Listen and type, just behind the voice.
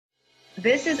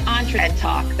This is EntreEd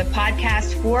Talk, the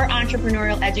podcast for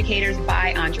entrepreneurial educators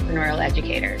by entrepreneurial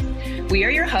educators. We are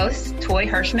your hosts, Toy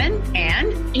Hirschman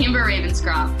and Amber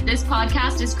Ravenscroft. This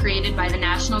podcast is created by the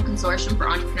National Consortium for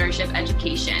Entrepreneurship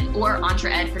Education, or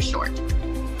EntreEd for short.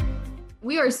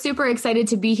 We are super excited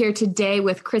to be here today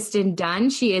with Kristen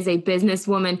Dunn. She is a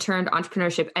businesswoman turned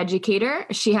entrepreneurship educator.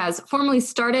 She has formally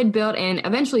started, built, and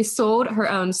eventually sold her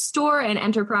own store and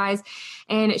enterprise.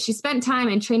 And she spent time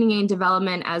in training and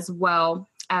development as well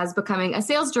as becoming a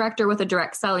sales director with a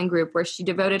direct selling group where she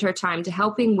devoted her time to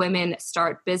helping women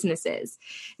start businesses.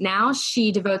 Now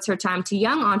she devotes her time to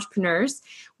young entrepreneurs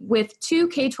with 2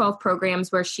 K-12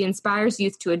 programs where she inspires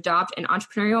youth to adopt an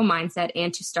entrepreneurial mindset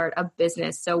and to start a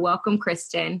business. So welcome,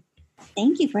 Kristen.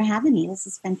 Thank you for having me. This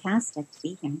is fantastic to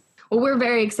be here. Well, we're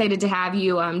very excited to have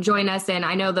you join us, and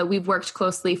I know that we've worked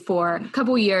closely for a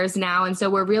couple years now, and so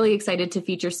we're really excited to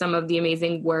feature some of the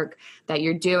amazing work that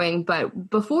you're doing. But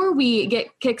before we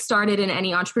get kick-started in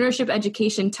any entrepreneurship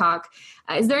education talk,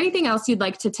 is there anything else you'd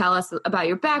like to tell us about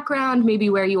your background, maybe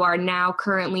where you are now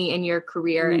currently in your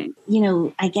career? You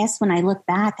know, I guess when I look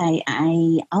back,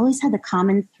 I always had the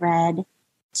common thread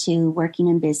to working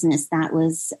in business. That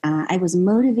was, I was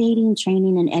motivating,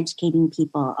 training, and educating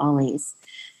people always.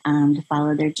 To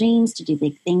follow their dreams, to do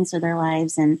big things with their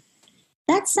lives. And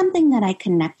that's something that I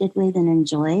connected with and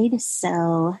enjoyed.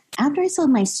 So after I sold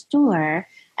my store,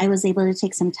 I was able to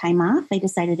take some time off. I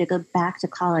decided to go back to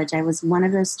college. I was one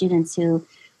of those students who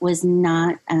was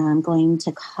not going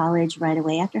to college right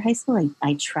away after high school.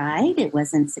 I tried. It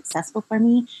wasn't successful for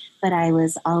me, but I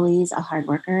was always a hard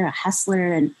worker, a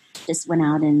hustler, and just went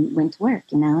out and went to work,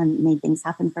 and made things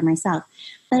happen for myself.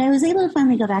 But I was able to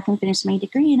finally go back and finish my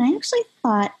degree, and I actually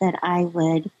thought that I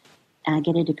would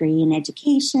get a degree in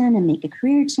education and make a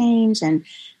career change and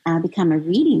become a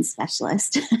reading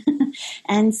specialist.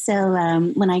 And so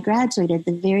when I graduated,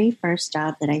 the very first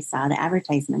job that I saw, the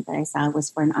advertisement that I saw, was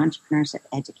for an entrepreneurship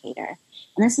educator.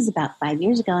 And this was about 5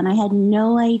 years ago, and I had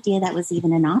no idea that was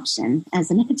even an option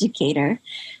as an educator.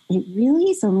 It really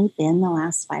has only been the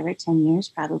last 5 or 10 years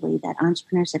probably that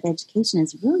entrepreneurship education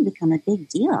has really become a big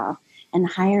deal in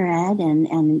higher ed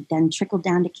and then trickled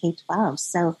down to K-12.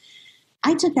 So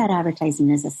I took that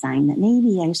advertisement as a sign that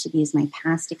maybe I should use my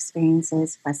past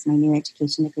experiences plus my new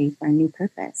education degree for a new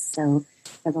purpose. So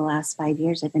for the last 5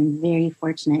 years, I've been very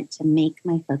fortunate to make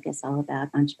my focus all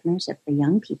about entrepreneurship for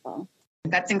young people.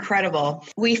 That's incredible.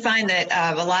 We find that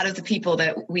a lot of the people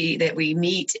that we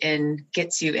meet and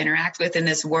get to interact with in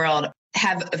this world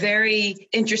have very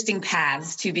interesting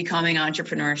paths to becoming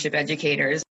entrepreneurship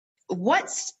educators. What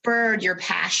spurred your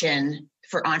passion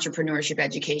for entrepreneurship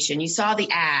education? You saw the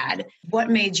ad.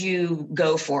 What made you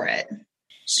go for it?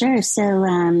 Sure. So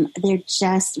when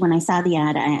I saw the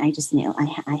ad, I just knew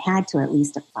I had to at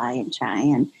least apply and try.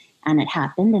 And it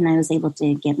happened, and I was able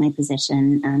to get my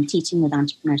position teaching with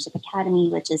Entrepreneurship Academy,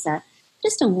 which is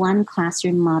just a one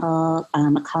classroom model,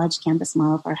 a college campus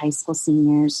model for high school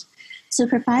seniors. So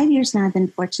for 5 years now, I've been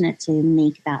fortunate to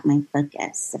make that my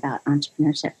focus about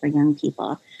entrepreneurship for young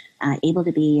people, able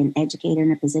to be an educator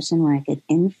in a position where I could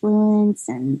influence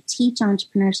and teach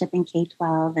entrepreneurship in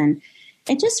K-12. And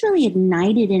it just really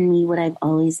ignited in me what I've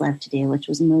always loved to do, which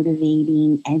was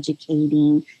motivating,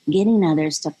 educating, getting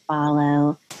others to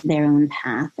follow their own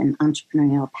path, an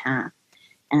entrepreneurial path.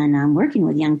 And working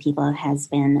with young people has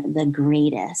been the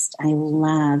greatest. I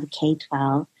love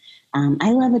K-12.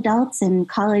 I love adults and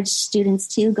college students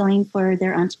too, going for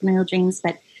their entrepreneurial dreams.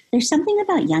 But there's something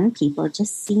about young people,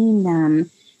 just seeing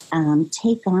them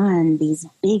take on these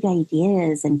big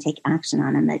ideas and take action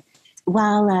on them that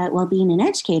while being an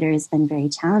educator has been very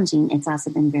challenging, it's also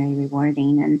been very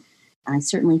rewarding. And I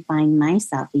certainly find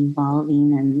myself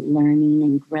evolving and learning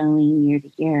and growing year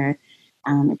to year.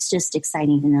 It's just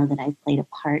exciting to know that I've played a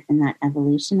part in that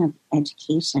evolution of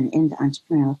education into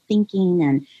entrepreneurial thinking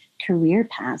and career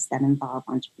paths that involve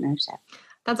entrepreneurship.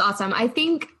 That's awesome. I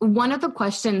think one of the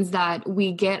questions that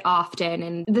we get often,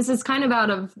 and this is kind of out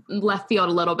of left field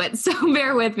a little bit, so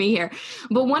bear with me here,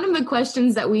 but one of the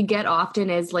questions that we get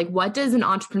often is like, what does an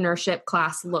entrepreneurship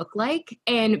class look like?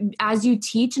 And as you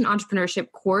teach an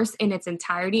entrepreneurship course in its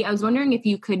entirety, I was wondering if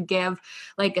you could give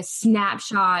like a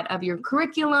snapshot of your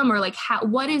curriculum or like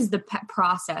what is the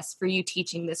process for you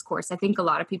teaching this course? I think a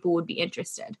lot of people would be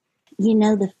interested. You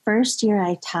know, the first year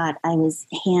I taught, I was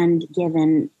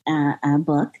hand-given a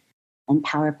book and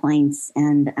PowerPoints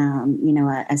and,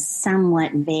 a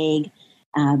somewhat vague,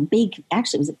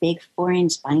 actually it was a big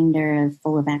 4-inch binder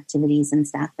full of activities and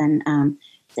stuff. And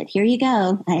said, here you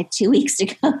go. I had 2 weeks to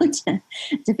go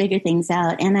to figure things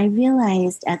out. And I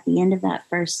realized at the end of that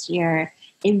first year,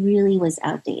 it really was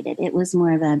outdated. It was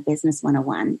more of a business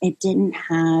 101. It didn't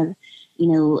have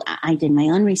I did my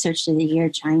own research through the year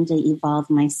trying to evolve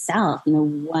myself.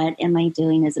 What am I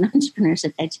doing as an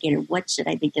entrepreneurship educator? What should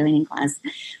I be doing in class?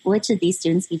 What should these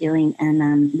students be doing?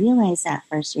 And realized that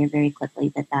first year very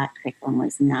quickly that curriculum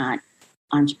was not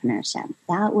entrepreneurship.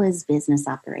 That was business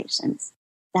operations.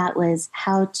 That was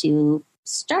how to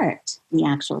start the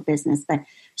actual business. But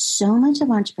so much of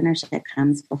entrepreneurship that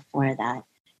comes before that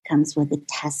comes with the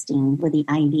testing, with the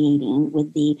ideating,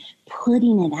 with the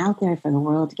putting it out there for the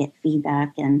world to get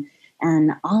feedback and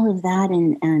all of that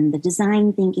and the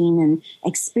design thinking and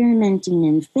experimenting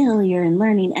and failure and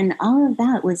learning. And all of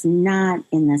that was not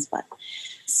in this book.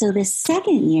 So the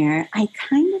second year, I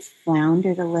kind of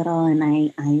floundered a little, and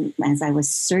I as I was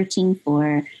searching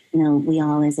for, we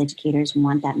all as educators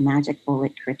want that magic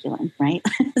bullet curriculum, right?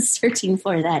 Searching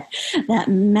for that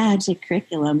magic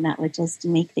curriculum that would just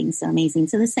make things so amazing.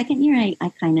 So the second year, I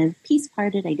kind of piece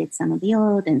parted. I did some of the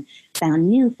old and found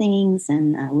new things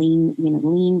and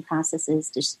lean processes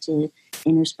just to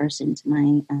intersperse into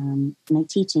my my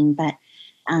teaching, but.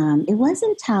 It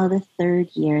wasn't until the third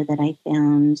year that I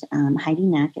found Heidi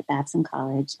Neck at Babson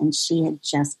College, and she had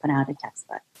just put out a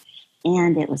textbook.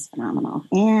 And it was phenomenal.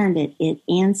 And it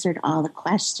answered all the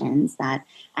questions that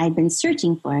I'd been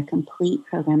searching for, a complete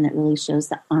program that really shows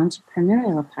the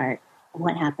entrepreneurial part of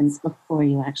what happens before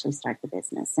you actually start the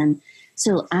business. And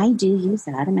so I do use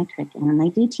that in my curriculum. I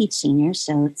do teach seniors,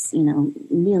 so it's,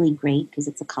 really great because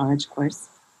it's a college course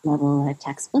level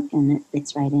textbook, and it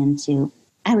fits right into,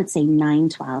 I would say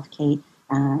 9-12K,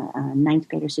 ninth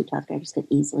graders through 12th graders could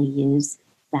easily use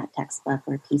that textbook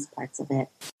or piece parts of it.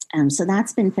 So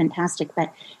that's been fantastic.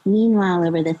 But meanwhile,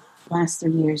 over the last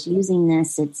 3 years using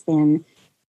this, it's been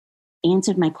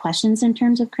answered my questions in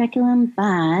terms of curriculum.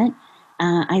 But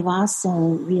I've also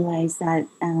realized that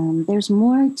there's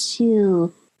more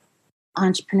to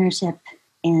entrepreneurship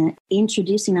and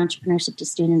introducing entrepreneurship to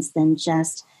students than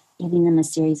just giving them a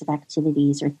series of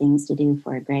activities or things to do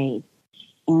for a grade.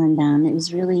 And it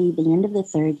was really the end of the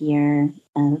third year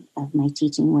of my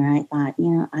teaching where I thought,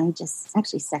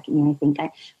 second year, I think,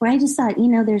 where I just thought,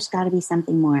 there's got to be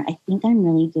something more. I think I'm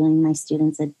really doing my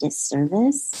students a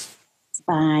disservice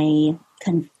by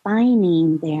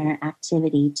confining their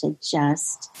activity to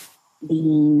just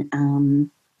being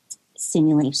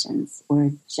simulations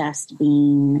or just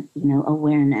being,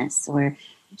 awareness or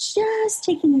just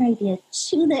taking their idea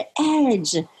to the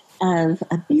edge of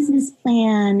a business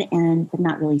plan but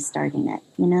not really starting it,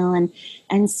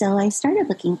 and so I started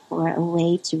looking for a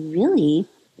way to really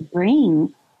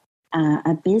bring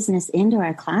a business into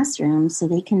our classroom so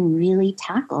they can really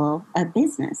tackle a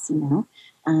business,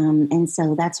 and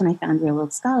so that's when I found Real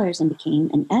World Scholars and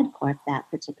became an Ed Corp that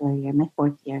particular year, my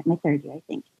third year, I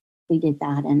think. We did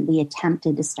that, and we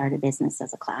attempted to start a business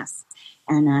as a class.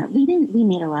 And we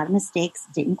made a lot of mistakes,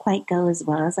 didn't quite go as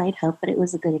well as I'd hoped, but it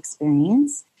was a good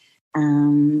experience.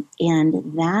 And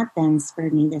that then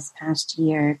spurred me this past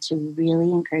year to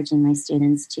really encouraging my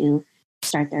students to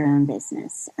start their own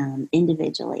business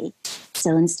individually.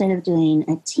 So instead of doing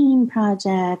a team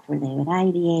project where they would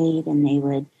ideate and they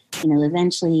would,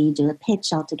 eventually do a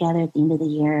pitch all together at the end of the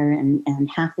year and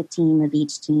half the team of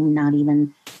each team not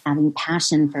even having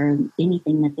passion for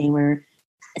anything that they were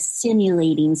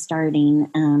simulating starting,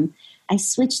 I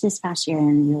switched this past year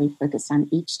and really focused on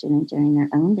each student doing their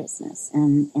own business.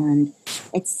 And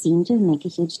it seemed to make a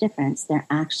huge difference. They're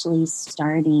actually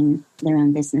starting their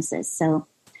own businesses. So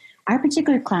our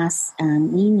particular class,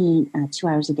 we meet 2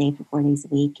 hours a day for 4 days a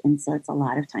week. And so it's a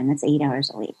lot of time. That's 8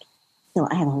 hours a week. So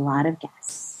I have a lot of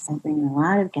guests. I bring a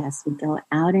lot of guests. We go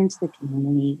out into the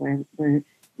community. We're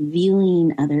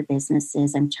viewing other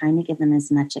businesses. I'm trying to give them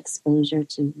as much exposure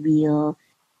to real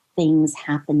things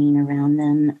happening around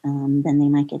them than they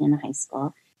might get in a high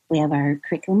school. We have our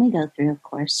curriculum we go through, of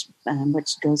course,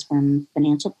 which goes from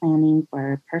financial planning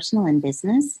for personal and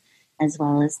business, as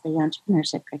well as the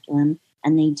entrepreneurship curriculum.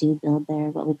 And they do build their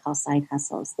what we call side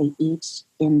hustles. They each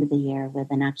end of the year with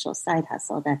an actual side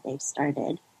hustle that they've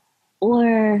started.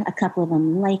 Or a couple of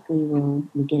them likely will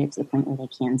get it to the point where they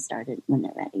can start it when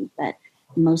they're ready. But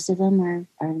most of them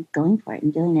are going for it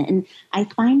and doing it. And I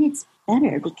find it's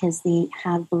better because they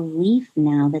have belief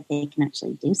now that they can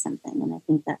actually do something. And I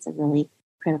think that's a really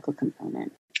critical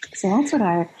component. So that's what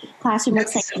our classroom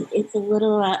looks like. It's a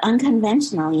little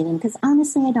unconventional even because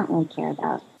honestly, I don't really care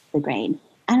about the grade.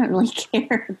 I don't really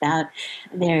care about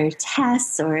their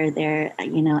tests or their,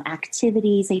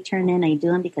 activities they turn in. I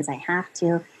do them because I have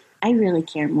to. I really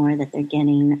care more that they're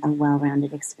getting a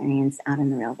well-rounded experience out in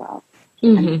the real world.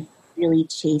 Mm-hmm. And really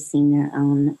chasing their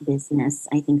own business.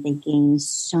 I think they gain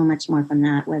so much more from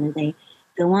that, whether they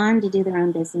go on to do their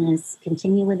own business,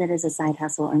 continue with it as a side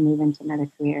hustle, or move into another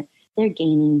career. they're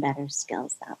gaining better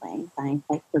skills that way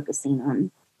by focusing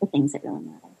on the things that really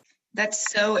matter.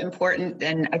 That's so important.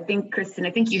 And I think,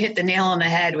 Kristen, you hit the nail on the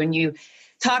head when you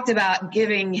talked about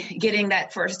getting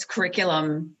that first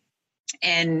curriculum,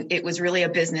 and it was really a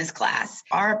business class.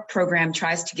 Our program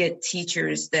tries to get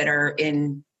teachers that are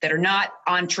not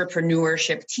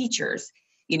entrepreneurship teachers,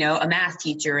 a math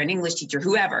teacher, an English teacher,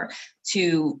 whoever,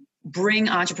 to bring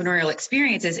entrepreneurial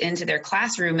experiences into their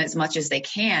classroom as much as they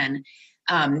can.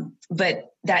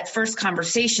 But that first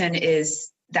conversation is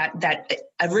that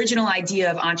original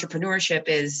idea of entrepreneurship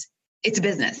it's a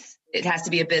business. It has to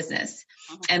be a business.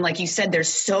 And like you said,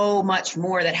 there's so much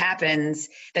more that happens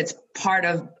that's part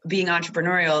of being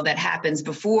entrepreneurial that happens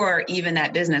before even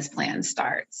that business plan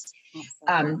starts.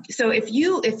 So if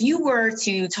you were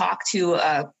to talk to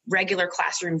a regular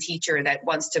classroom teacher that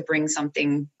wants to bring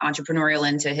something entrepreneurial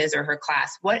into his or her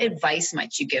class, what advice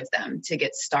might you give them to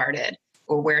get started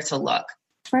or where to look?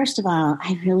 First of all,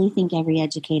 I really think every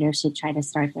educator should try to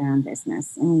start their own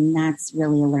business. I mean, that's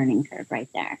really a learning curve right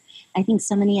there. I think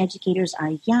so many educators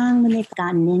are young when they've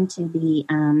gotten into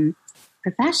the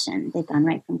profession. They've gone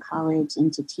right from college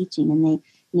into teaching, and they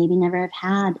maybe never have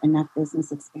had enough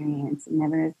business experience and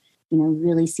never have,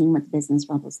 really seen what the business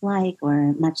world was like,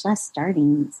 or much less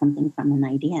starting something from an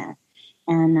idea.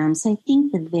 And so I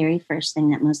think the very first thing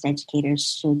that most educators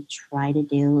should try to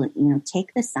do,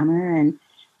 take the summer and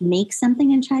make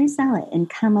something and try to sell it and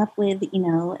come up with,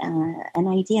 an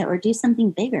idea or do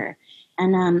something bigger.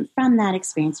 And from that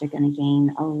experience, they're going to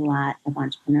gain a lot of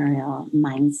entrepreneurial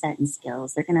mindset and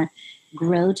skills. They're going to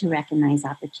grow to recognize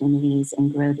opportunities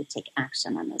and grow to take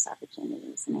action on those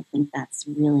opportunities. And I think that's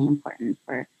really important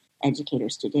for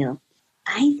educators to do.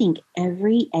 I think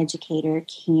every educator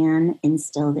can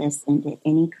instill this into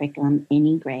any curriculum,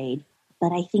 any grade,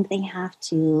 but I think they have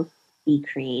to be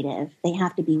creative. They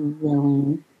have to be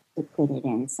willing to put it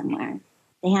in somewhere.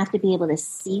 They have to be able to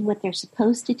see what they're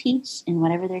supposed to teach in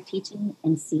whatever they're teaching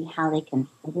and see how they can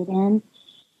fit it in.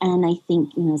 And I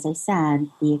think, as I said,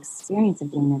 the experience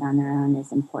of doing it on their own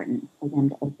is important for them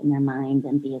to open their mind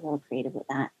and be a little creative with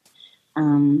that.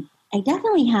 I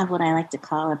definitely have what I like to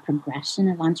call a progression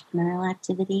of entrepreneurial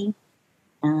activity.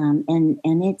 And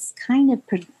it's kind of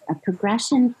a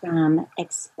progression from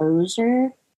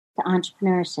exposure to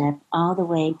entrepreneurship all the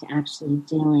way to actually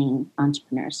doing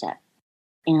entrepreneurship.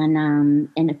 And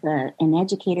if an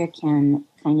educator can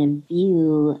kind of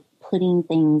view putting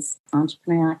things,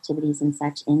 entrepreneurial activities and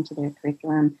such into their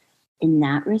curriculum in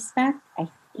that respect, I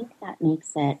think that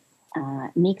makes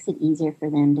it easier for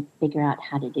them to figure out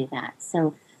how to do that.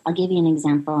 So I'll give you an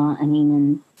example. I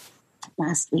mean,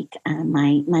 last week,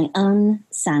 my own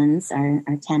sons are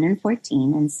 10 and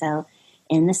 14. And so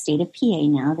in the state of PA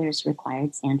now, there's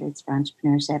required standards for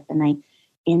entrepreneurship. And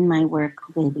in my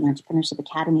work with the Entrepreneurship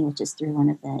Academy, which is through one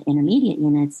of the intermediate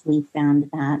units, we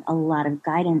found that a lot of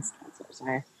guidance counselors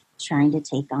are trying to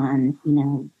take on,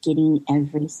 getting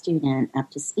every student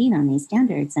up to speed on these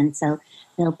standards. And so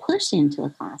they'll push into a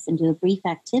class and do a brief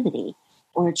activity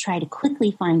or try to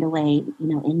quickly find a way,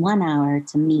 in 1 hour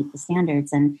to meet the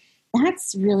standards. And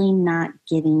that's really not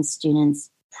giving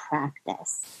students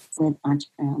practice with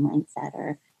entrepreneurial mindset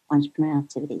or entrepreneurial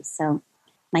activities. So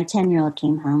my 10-year-old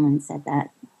came home and said that,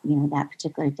 that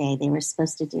particular day they were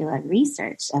supposed to do a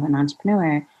research of an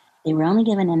entrepreneur. They were only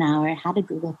given an hour, had to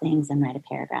Google things and write a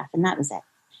paragraph, and that was it.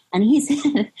 And he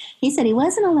said he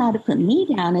wasn't allowed to put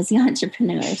me down as the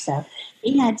entrepreneur, so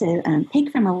he had to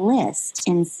pick from a list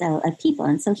of people.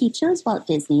 And so he chose Walt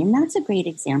Disney, and that's a great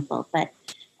example. But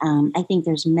I think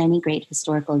there's many great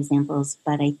historical examples,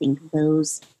 but I think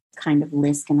those kind of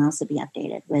lists can also be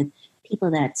updated with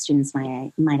people that students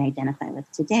might identify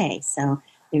with today. So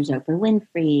there's Oprah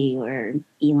Winfrey or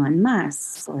Elon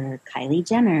Musk or Kylie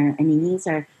Jenner. I mean, these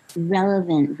are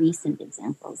relevant, recent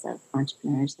examples of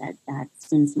entrepreneurs that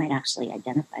students might actually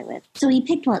identify with. So he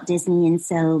picked Walt Disney, and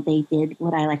so they did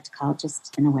what I like to call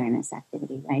just an awareness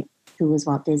activity, right? Who was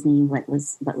Walt Disney? What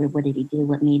did he do?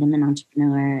 What made him an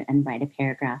entrepreneur? And write a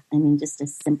paragraph. I mean, just a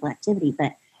simple activity.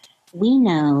 But we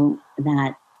know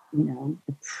that, the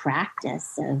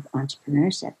practice of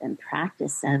entrepreneurship and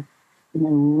practice of,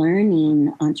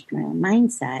 learning entrepreneurial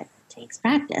mindset takes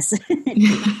practice.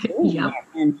 Yep.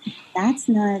 And that's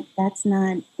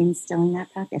not instilling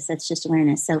that practice. That's just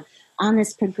awareness. So on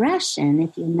this progression,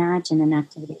 if you imagine an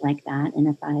activity like that, and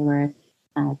if I were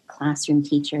a classroom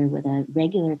teacher with a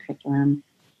regular curriculum,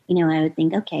 I would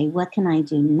think, okay, what can I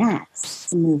do next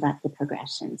to move up the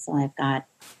progression? So I've got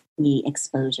the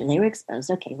exposure. They were exposed.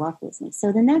 Okay, Walt Disney.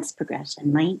 So the next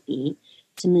progression might be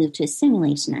to move to a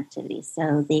simulation activity.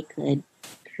 So they could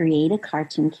create a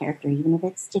cartoon character, even if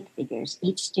it's stick figures,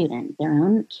 each student, their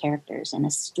own characters and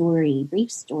a story,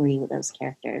 brief story with those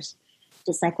characters,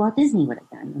 just like Walt Disney would have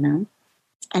done,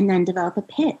 and then develop a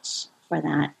pitch for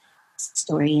that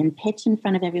story and pitch in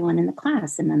front of everyone in the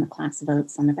class, and then the class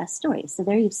votes on the best story. So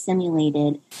there you've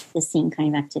simulated the same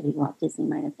kind of activity Walt Disney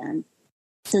might have done.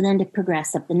 So then to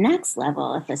progress up the next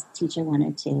level, if a teacher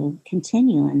wanted to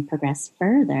continue and progress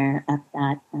further up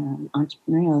that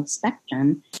entrepreneurial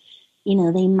spectrum,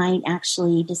 they might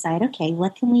actually decide, okay,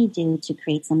 what can we do to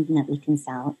create something that we can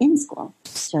sell in school?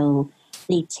 So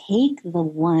they take the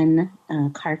one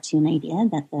cartoon idea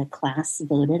that the class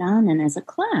voted on, and as a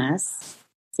class,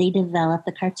 they develop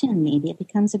the cartoon. Maybe it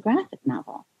becomes a graphic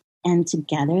novel. And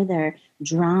together they're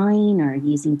drawing or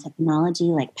using technology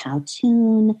like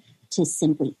Powtoon to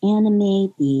simply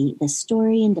animate the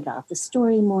story and develop the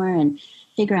story more and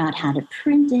figure out how to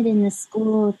print it in the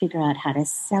school, figure out how to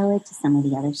sell it to some of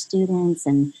the other students.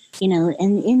 And,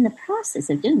 and in the process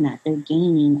of doing that, they're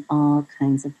gaining all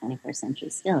kinds of 21st century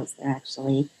skills. They're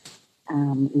actually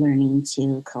learning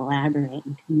to collaborate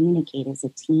and communicate as a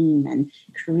team and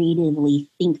creatively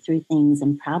think through things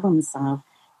and problem solve,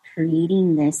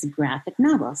 creating this graphic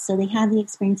novel. So they have the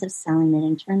experience of selling it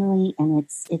internally, and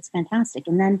it's fantastic.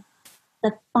 And then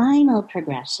the final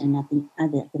progression at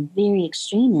the very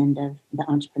extreme end of the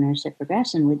entrepreneurship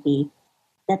progression would be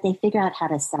that they figure out how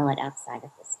to sell it outside of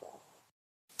the school.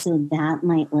 So that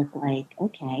might look like,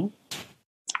 okay,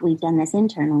 we've done this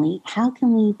internally. How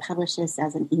can we publish this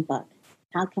as an ebook?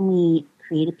 How can we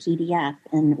create a PDF,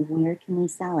 and where can we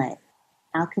sell it?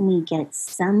 How can we get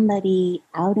somebody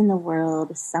out in the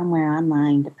world somewhere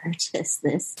online to purchase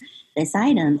this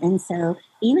item? And so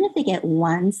even if they get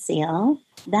one sale,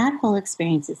 that whole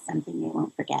experience is something they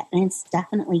won't forget. And it's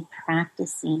definitely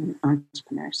practicing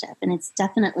entrepreneurship. And it's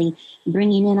definitely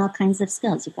bringing in all kinds of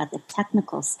skills. You've got the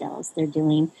technical skills. They're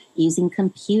doing using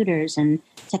computers and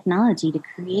technology to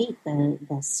create the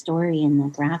story and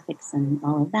the graphics and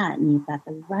all of that. And you've got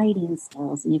the writing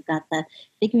skills, and you've got the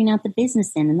figuring out the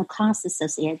business end and the costs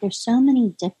associated. There's so many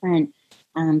different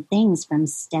things from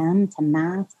STEM to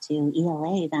math to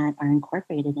ELA that are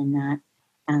incorporated in that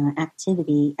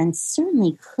activity, and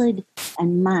certainly could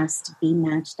and must be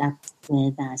matched up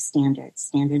with standards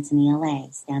in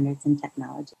ELA, standards in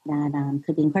technology that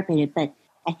could be incorporated. But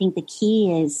I think the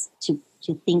key is to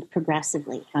think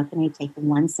progressively. How can I take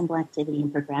one simple activity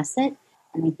and progress it?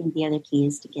 And I think the other key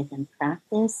is to give them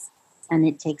practice, and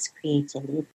it takes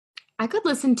creativity. I could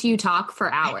listen to you talk for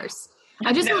hours.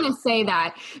 I just want to say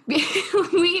that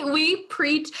we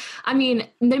preach, the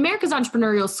America's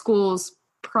Entrepreneurial Schools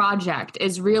project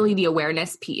is really the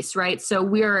awareness piece, right? So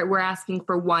we're asking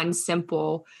for one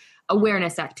simple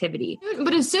awareness activity.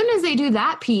 But as soon as they do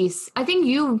that piece, I think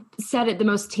you said it the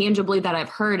most tangibly that I've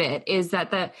heard it, is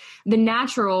that the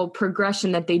natural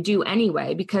progression that they do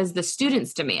anyway, because the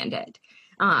students demand it.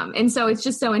 And so it's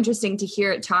just so interesting to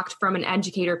hear it talked from an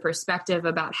educator perspective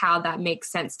about how that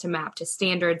makes sense to map to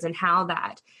standards and how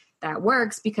that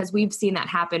works, because we've seen that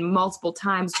happen multiple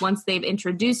times. Once they've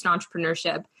introduced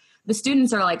entrepreneurship, the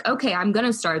students are like, okay, I'm going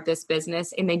to start this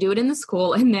business, and they do it in the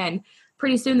school. And then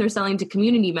pretty soon they're selling to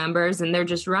community members, and they're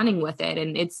just running with it.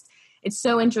 And it's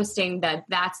so interesting that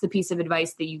that's the piece of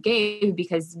advice that you gave,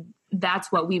 because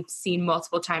that's what we've seen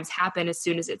multiple times happen as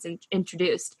soon as it's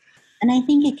introduced. And I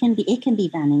think it can be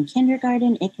done in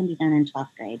kindergarten. It can be done in 12th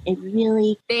grade. It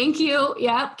really. Thank you.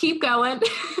 Yeah. Keep going.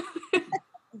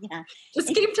 Yeah. Just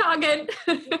keep talking.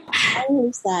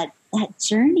 Always that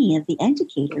journey of the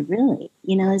educator really,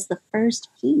 is the first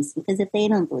piece, because if they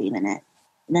don't believe in it,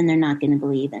 then they're not going to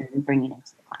believe in bringing it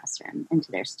into the classroom,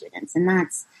 into their students. And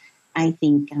that's, I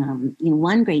think,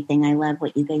 one great thing. I love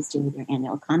what you guys do with your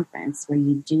annual conference, where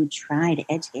you do try to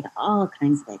educate all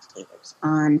kinds of educators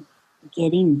on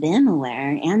getting them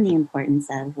aware and the importance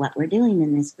of what we're doing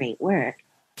in this great work,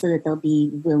 so that they'll be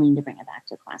willing to bring it back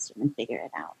to the classroom and figure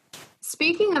it out.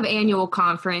 Speaking of annual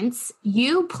conference,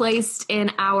 you placed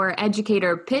in our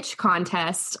educator pitch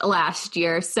contest last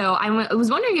year. So I was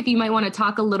wondering if you might want to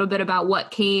talk a little bit about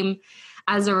what came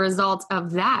as a result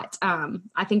of that.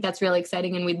 I think that's really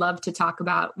exciting, and we'd love to talk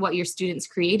about what your students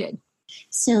created.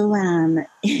 So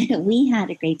we had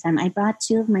a great time. I brought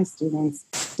 2 of my students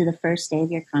to the first day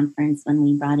of your conference when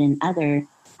we brought in other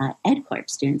EdCorp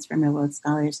students from our World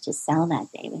Scholars to sell that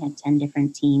day. We had 10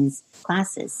 different teams,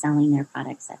 classes selling their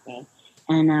products that day.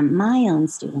 And my own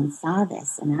students saw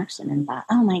this in action and thought,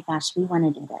 oh my gosh, we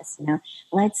want to do this,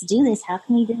 let's do this. How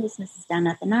can we do this? This is done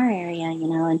up in our area,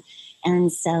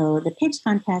 and so the pitch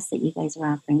contest that you guys were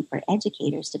offering for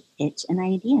educators to pitch an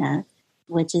idea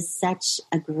which is such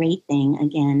a great thing.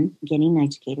 Again, getting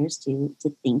educators to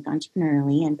think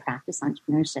entrepreneurially and practice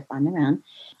entrepreneurship on their own.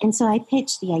 And so I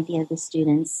pitched the idea of the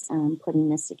students putting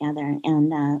this together,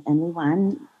 and we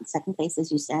won second place,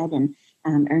 as you said, and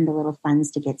earned a little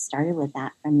funds to get started with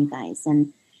that from you guys.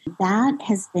 And that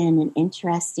has been an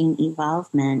interesting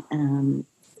evolvement.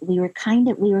 We were trying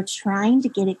to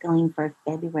get it going for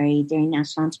February during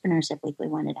National Entrepreneurship Week. We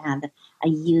wanted to have a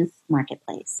youth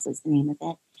marketplace was the name of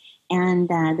it. And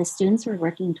the students were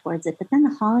working towards it, but then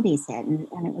the holidays hit, and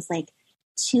it was like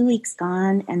 2 weeks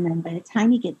gone. And then by the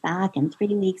time you get back in 3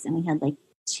 weeks, and we had like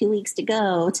 2 weeks to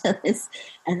go to this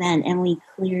event, and we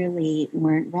clearly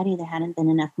weren't ready. There hadn't been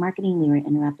enough marketing. We were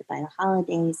interrupted by the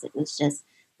holidays. It was just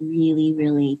really,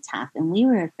 really tough. And we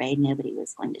were afraid nobody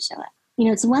was going to show up.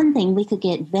 It's one thing we could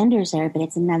get vendors there, but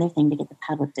it's another thing to get the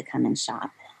public to come and shop,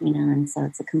 and so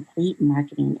it's a complete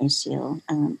marketing issue.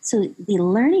 So the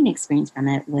learning experience from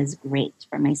it was great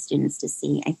for my students to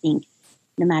see. I think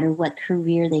no matter what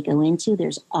career they go into,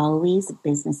 there's always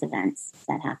business events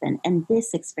that happen. And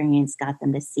this experience got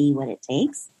them to see what it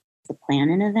takes to plan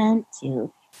an event,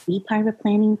 to be part of a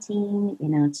planning team,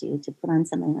 to put on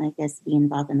something like this, be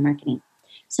involved in the marketing.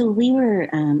 So we were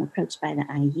approached by the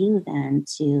IU then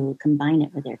to combine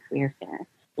it with their career fair.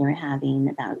 They were having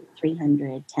about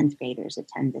 300 10th graders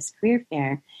attend this career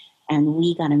fair, and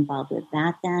we got involved with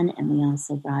that then, and we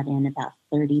also brought in about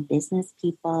 30 business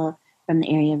people from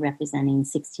the area representing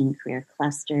 16 career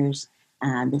clusters.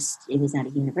 It was at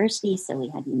a university, so we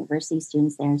had university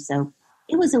students there. So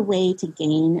it was a way to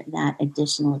gain that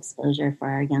additional exposure for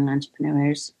our young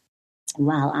entrepreneurs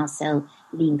while also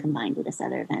being combined with this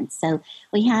other event. So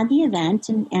we had the event,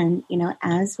 and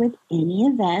as with any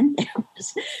event, there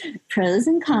was pros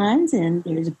and cons, and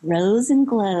there's grows and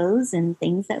glows and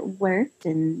things that worked.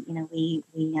 And,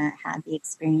 we had the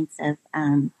experience of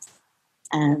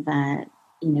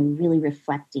really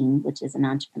reflecting, which is an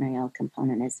entrepreneurial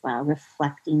component as well,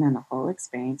 reflecting on the whole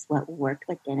experience, what worked,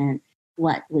 what didn't,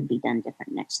 what would be done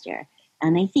different next year.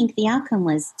 And I think the outcome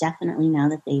was definitely, now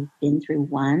that they've been through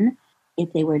one,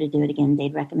 if they were to do it again,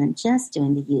 they'd recommend just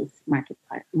doing the youth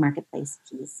marketplace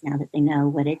piece, now that they know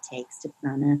what it takes to put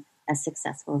on a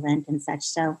successful event and such.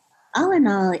 So all in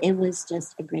all, it was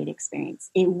just a great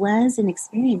experience. It was an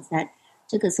experience that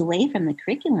took us away from the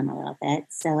curriculum a little bit.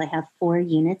 So I have 4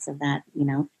 units of that,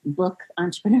 book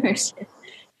entrepreneurship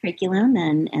curriculum,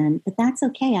 but that's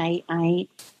okay. I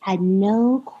had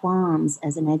no qualms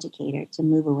as an educator to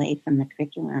move away from the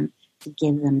curriculum, to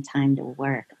give them time to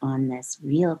work on this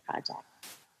real project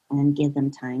and give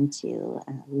them time to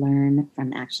learn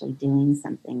from actually doing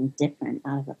something different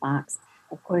out of the box.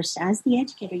 Of course, as the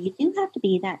educator, you do have to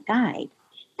be that guide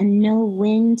and know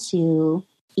when to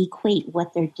equate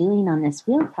what they're doing on this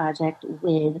real project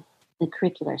with the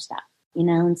curricular stuff,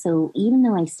 And so even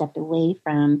though I stepped away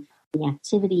from the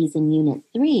activities in Unit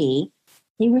 3,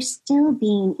 they were still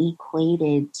being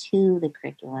equated to the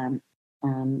curriculum.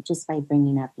 Just by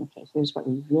bringing up, okay, here's what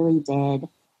we really did,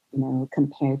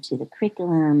 compared to the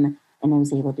curriculum. And I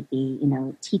was able to be,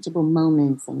 teachable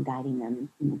moments and guiding them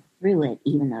through it,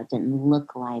 even though it didn't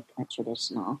look like a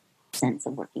traditional sense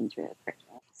of working through a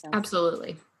curriculum. So,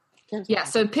 absolutely. Yeah.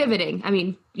 So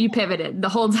pivoting, you pivoted the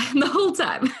whole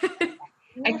time.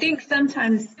 I think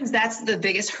sometimes that's the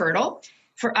biggest hurdle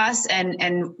for us,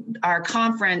 and our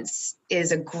conference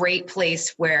is a great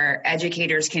place where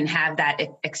educators can have that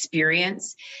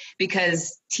experience,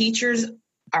 because teachers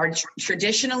are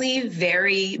traditionally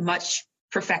very much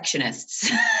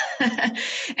perfectionists.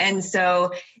 And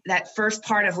so that first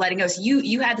part of letting go, so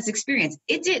you had this experience.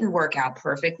 It didn't work out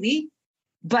perfectly,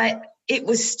 but it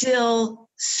was still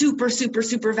super, super,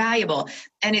 super valuable.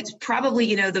 And it's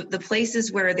probably, the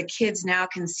places where the kids now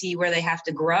can see where they have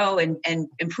to grow and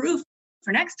improve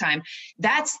for next time,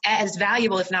 that's as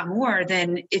valuable, if not more,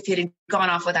 than if it had gone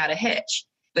off without a hitch.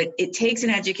 But it takes an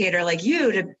educator like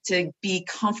you to be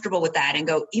comfortable with that and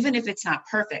go, even if it's not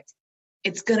perfect,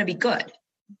 it's going to be good.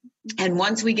 And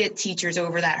once we get teachers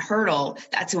over that hurdle,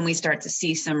 that's when we start to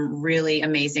see some really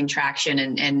amazing traction,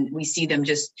 and we see them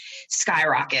just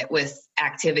skyrocket with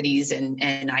activities and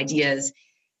ideas,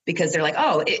 because they're like,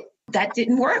 oh, that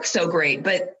didn't work so great,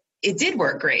 but it did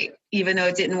work great, even though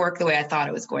it didn't work the way I thought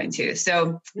it was going to.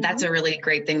 So that's a really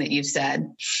great thing that you've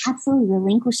said. Absolutely.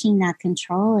 Relinquishing that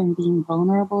control and being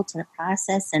vulnerable to the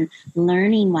process and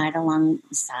learning right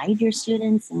alongside your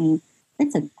students.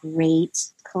 It's a great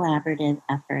collaborative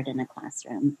effort in a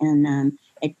classroom. And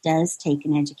it does take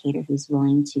an educator who's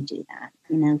willing to do that,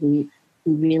 who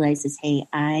realizes, hey,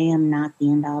 I am not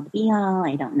the end all to be all.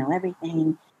 I don't know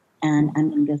everything. And I'm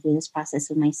going to go through this process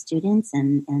with my students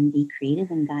and be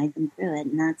creative and guide them through it.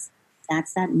 And that's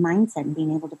that's that mindset and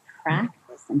being able to practice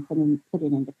and put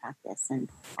it into practice. And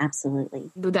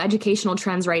absolutely. The educational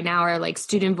trends right now are like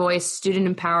student voice, student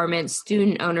empowerment,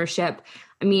 student ownership.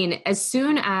 I mean, as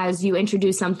soon as you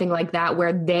introduce something like that,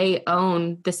 where they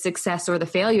own the success or the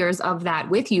failures of that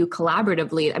with you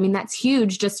collaboratively, I mean, that's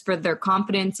huge just for their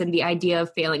confidence and the idea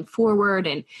of failing forward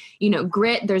and,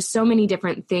 grit. There's so many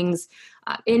different things,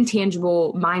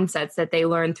 intangible mindsets that they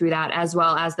learn through that, as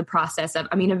well as the process of,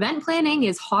 event planning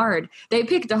is hard. They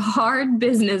picked a hard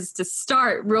business to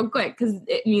start real quick because,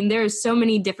 there's so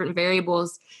many different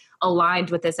variables aligned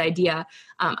with this idea.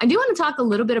 I do want to talk a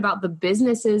little bit about the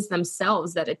businesses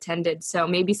themselves that attended. So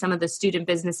maybe some of the student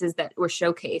businesses that were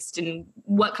showcased and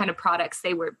what kind of products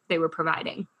they were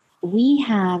providing. We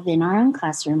have in our own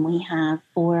classroom, we have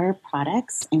 4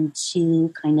 products and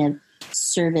 2 kind of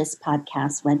service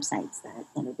podcast websites that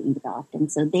are being developed.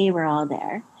 And so they were all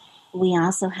there. We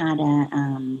also had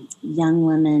a young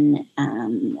woman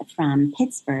from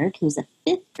Pittsburgh who's a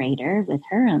 5th grader with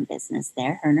her own business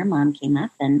there. Her and her mom came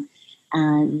up, and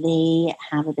they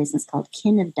have a business called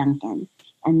Kin of Duncan,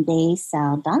 and they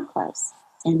sell dog clothes.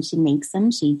 And she makes them.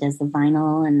 She does the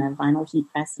vinyl and the vinyl heat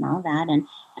press and all that, and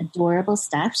adorable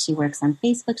stuff. She works on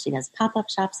Facebook. She does pop-up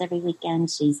shops every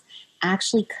weekend. She's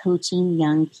actually coaching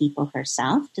young people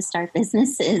herself to start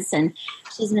businesses, and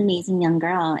she's an amazing young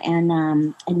girl. And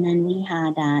then we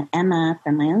had Emma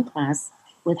from my own class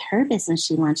with her business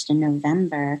she launched in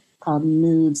November called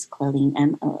Moodz Clothing,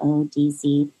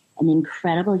 Moodz, an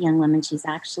incredible young woman. She's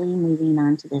actually moving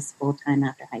on to this full-time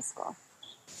after high school.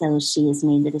 So she has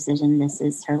made the decision this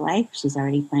is her life. She's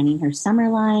already planning her summer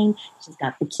line. She's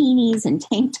got bikinis and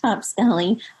tank tops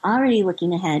going, already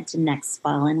looking ahead to next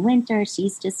fall and winter.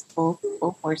 She's just full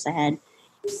force ahead,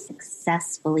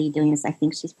 successfully doing this. I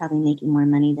think she's probably making more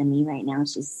money than me right now.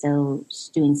 She's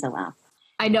doing so well.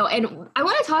 I know. And I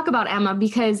want to talk about Emma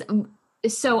because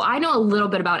I know a little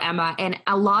bit about Emma, and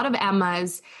a lot of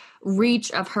Emma's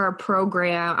reach of her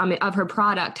program, of her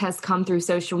product has come through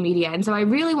social media. And so I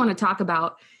really want to talk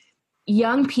about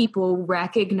young people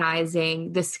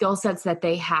recognizing the skill sets that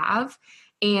they have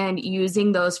and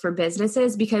using those for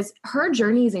businesses, because her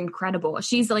journey is incredible.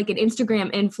 She's like an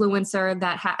Instagram influencer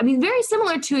that very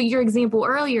similar to your example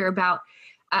earlier about,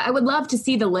 I would love to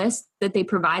see the list that they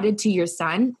provided to your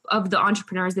son of the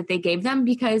entrepreneurs that they gave them,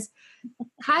 because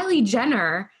Kylie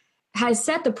Jenner has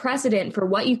set the precedent for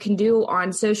what you can do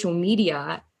on social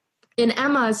media. And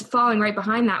Emma's following right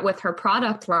behind that with her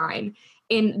product line.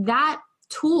 And that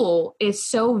tool is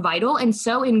so vital and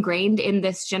so ingrained in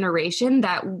this generation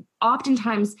that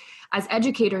oftentimes as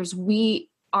educators, we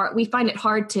find it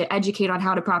hard to educate on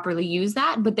how to properly use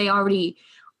that, but they already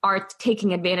are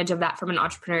taking advantage of that from an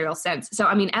entrepreneurial sense. So,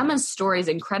 Emma's story is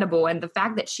incredible. And the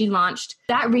fact that she launched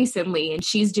that recently and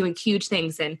she's doing huge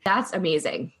things, and that's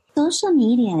amazing. Social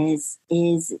media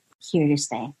is here to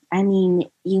stay.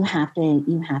 You have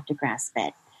to grasp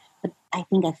it. But I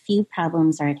think a few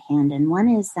problems are at hand. And one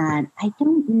is that I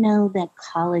don't know that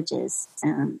colleges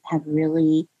have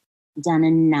really done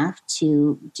enough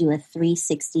to do a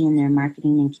 360 in their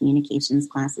marketing and communications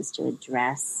classes to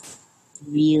address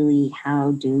really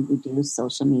how do we do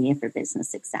social media for business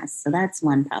success. So that's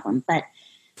one problem. But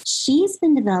she's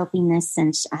been developing this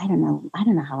since, I don't know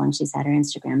how long she's had her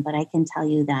Instagram, but I can tell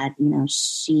you that,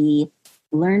 she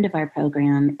learned of our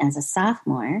program as a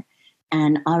sophomore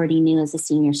and already knew as a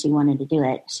senior she wanted to do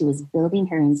it. She was building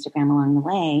her Instagram along the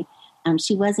way.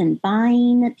 She wasn't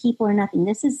buying people or nothing.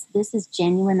 This is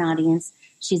genuine audience.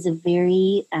 She's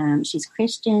she's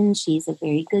Christian. She's a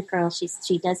very good girl.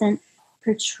 She doesn't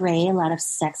portray a lot of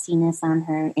sexiness on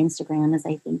her Instagram, as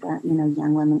I think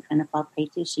young women kind of fall prey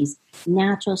to. She's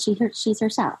natural. She's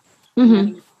herself.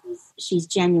 Mm-hmm. She's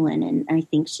genuine, and I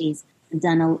think she's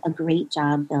done a great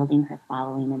job building her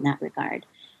following in that regard.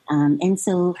 And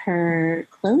so her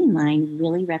clothing line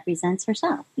really represents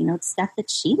herself. It's stuff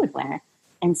that she would wear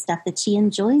and stuff that she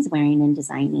enjoys wearing and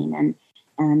designing,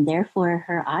 and therefore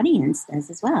her audience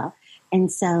does as well. And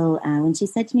so when she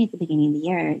said to me at the beginning of the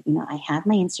year, I have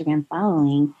my Instagram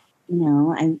following,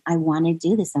 I want to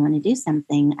do this. I want to do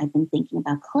something. I've been thinking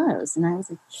about clothes. And I was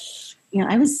like,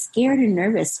 I was scared and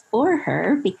nervous for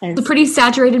her because it's a pretty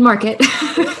saturated market.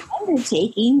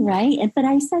 Undertaking, right? But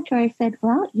I said to her,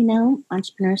 well,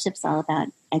 entrepreneurship's all about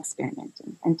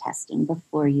experimenting and testing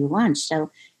before you launch.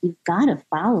 So you've got a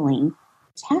following.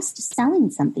 Test selling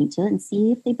something to it and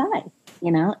see if they buy,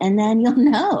 and then you'll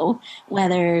know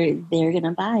whether they're going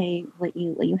to buy what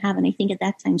you have. And I think at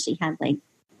that time she had like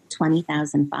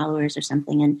 20,000 followers or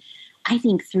something. And I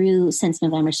think since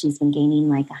November, she's been gaining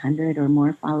like 100 or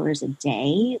more followers a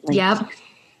day. Yep.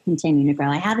 Continuing to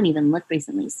grow. I haven't even looked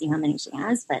recently to see how many she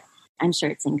has, but I'm sure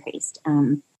it's increased.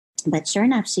 But sure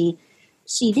enough, she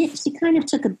kind of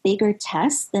took a bigger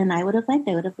test than I would have liked.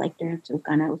 I would have liked her to have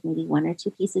gone out with maybe 1 or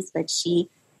 2 pieces, but she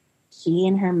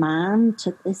and her mom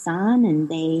took this on,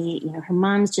 and her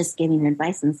mom's just giving her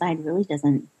advice on the side, really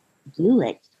doesn't do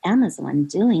it. Emma's the one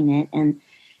doing it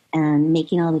and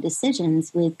making all the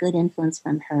decisions with good influence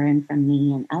from her and from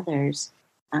me and others.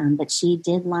 But she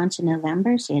did launch in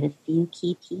November. She had a few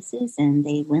key pieces, and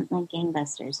they went like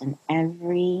gangbusters. And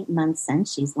every month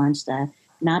since, she's launched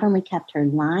not only kept her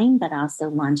line, but also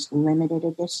launched limited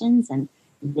editions, and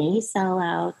they sell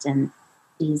out. And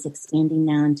she's expanding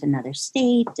now into another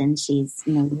state, and she's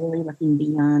really looking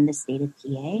beyond the state of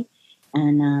PA.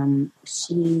 And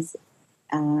she's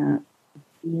a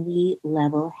really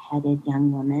level-headed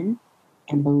young woman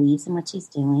and believes in what she's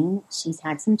doing. She's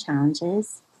had some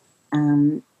challenges.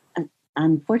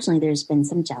 Unfortunately, there's been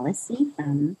some jealousy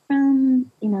from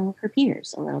her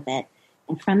peers a little bit,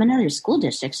 and from another school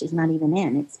district she's not even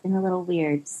in. It's been a little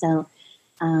weird. So,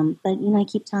 but I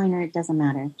keep telling her it doesn't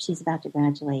matter. She's about to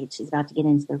graduate. She's about to get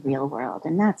into the real world,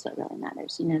 and that's what really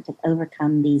matters. To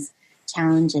overcome these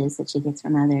challenges that she gets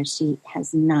from others. She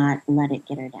has not let it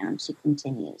get her down. She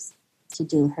continues to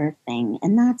do her thing,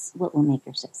 and that's what will make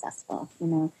her successful.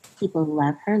 People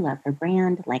love her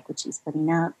brand, like what she's putting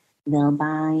out. They'll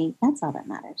buy. That's all that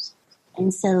matters.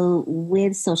 And so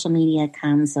with social media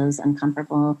comes those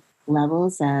uncomfortable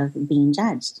levels of being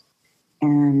judged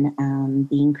and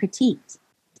being critiqued.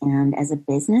 And as a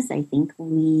business, I think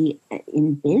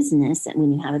in business,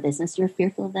 when you have a business, you're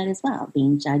fearful of that as well,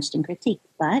 being judged and critiqued.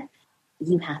 But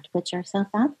you have to put yourself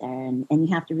out there, and you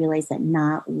have to realize that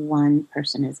not one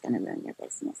person is going to ruin your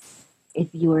business. If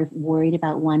you're worried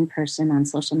about one person on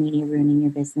social media ruining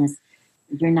your business,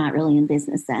 you're not really in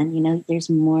business then. There's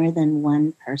more than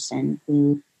one person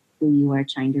who you are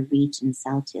trying to reach and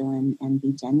sell to and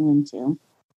be genuine to.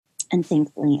 And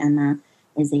thankfully, Emma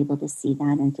is able to see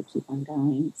that and to keep on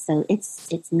going. So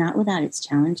it's not without its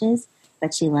challenges,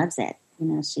 but she loves it.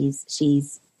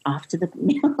 She's off to the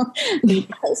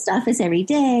post office every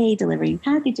day, delivering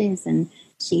packages, and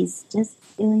she's just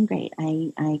doing great.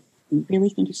 I really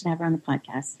think you should have her on the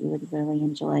podcast. You would really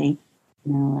enjoy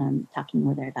talking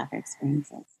with her about her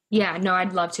experiences. Yeah, no,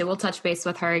 I'd love to. We'll touch base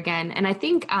with her again. And I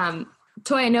think,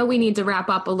 Toy, I know we need to wrap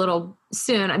up a little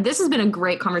soon. This has been a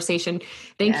great conversation.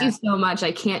 Thank you so much.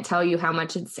 I can't tell you how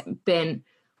much it's been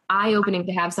eye-opening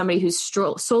to have somebody who's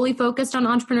solely focused on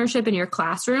entrepreneurship in your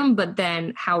classroom, but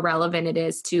then how relevant it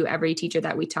is to every teacher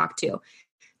that we talk to.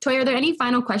 Toy, are there any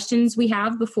final questions we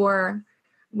have before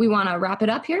we want to wrap it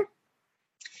up here?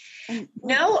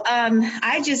 No, I'm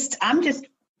just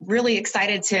really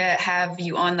excited to have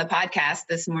you on the podcast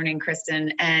this morning,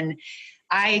 Kristen. And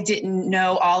I didn't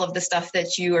know all of the stuff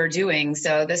that you are doing.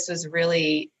 So this was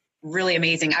really, really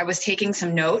amazing. I was taking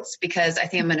some notes because I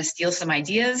think I'm going to steal some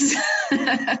ideas.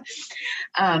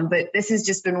 But this has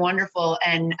just been wonderful.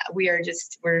 And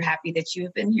we're happy that you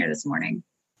have been here this morning.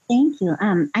 Thank you.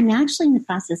 I'm actually in the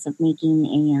process of making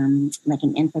an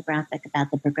infographic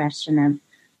about the progression of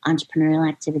entrepreneurial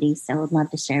activities. So I would love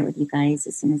to share it with you guys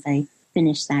as soon as I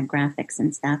finish that graphics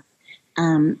and stuff.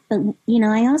 But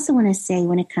I also want to say,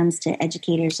 when it comes to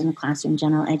educators in the classroom,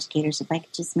 general educators, if I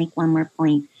could just make one more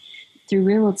point. Through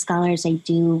Real World Scholars, I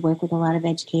do work with a lot of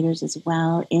educators as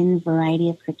well in a variety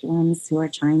of curriculums who are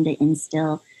trying to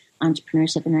instill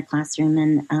entrepreneurship in their classroom.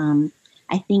 And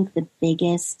I think the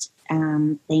biggest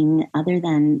thing, other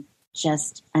than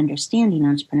just understanding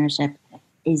entrepreneurship,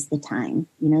 is the time.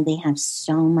 They have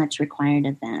so much required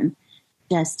of them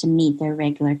just to meet their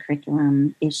regular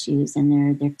curriculum issues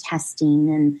and their testing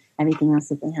and everything else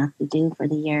that they have to do for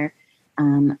the year.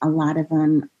 A lot of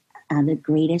them, the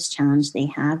greatest challenge they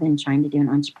have in trying to do an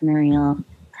entrepreneurial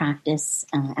practice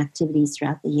activities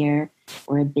throughout the year,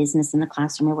 or a business in the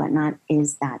classroom or whatnot,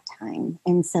 is that time.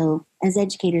 And so as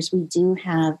educators, we do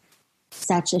have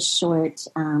such a short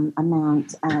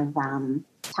amount of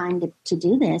time to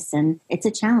do this, and it's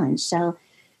a challenge. So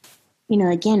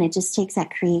again, it just takes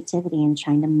that creativity and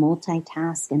trying to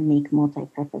multitask and make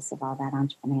multi-purpose of all that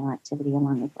entrepreneurial activity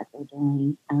along with what they're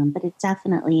doing. But it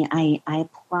definitely, I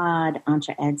applaud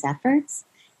EntreEd's efforts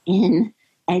in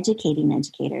educating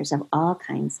educators of all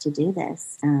kinds to do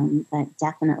this. But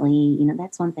definitely,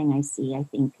 that's one thing I see, I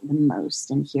think, the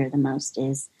most and hear the most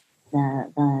is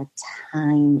the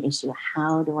time issue.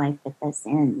 How do I fit this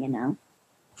in,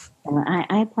 So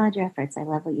I applaud your efforts. I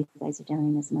love what you guys are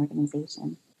doing as an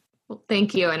organization. Well,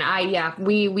 thank you. And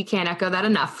we can't echo that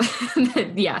enough.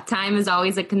 Time is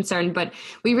always a concern, but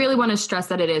we really want to stress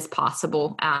that it is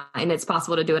possible, and it's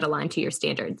possible to do it aligned to your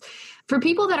standards. For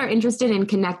people that are interested in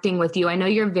connecting with you, I know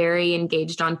you're very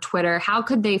engaged on Twitter. How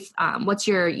could they, what's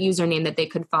your username that they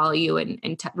could follow you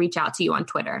and reach out to you on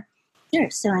Twitter? Sure.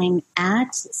 So I'm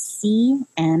at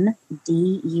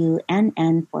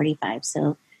CMDUNN45.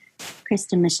 So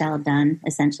Kristen Michelle Dunn,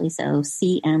 essentially. So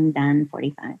CM Dunn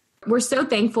 45. We're so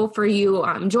thankful for you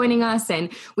joining us,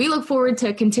 and we look forward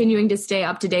to continuing to stay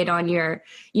up to date on your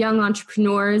young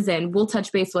entrepreneurs, and we'll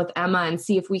touch base with Emma and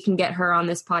see if we can get her on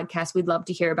this podcast. We'd love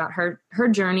to hear about her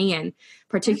journey and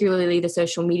particularly the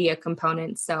social media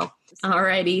component. So, all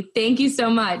righty. Thank you so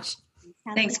much.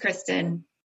 Thanks, Kristen.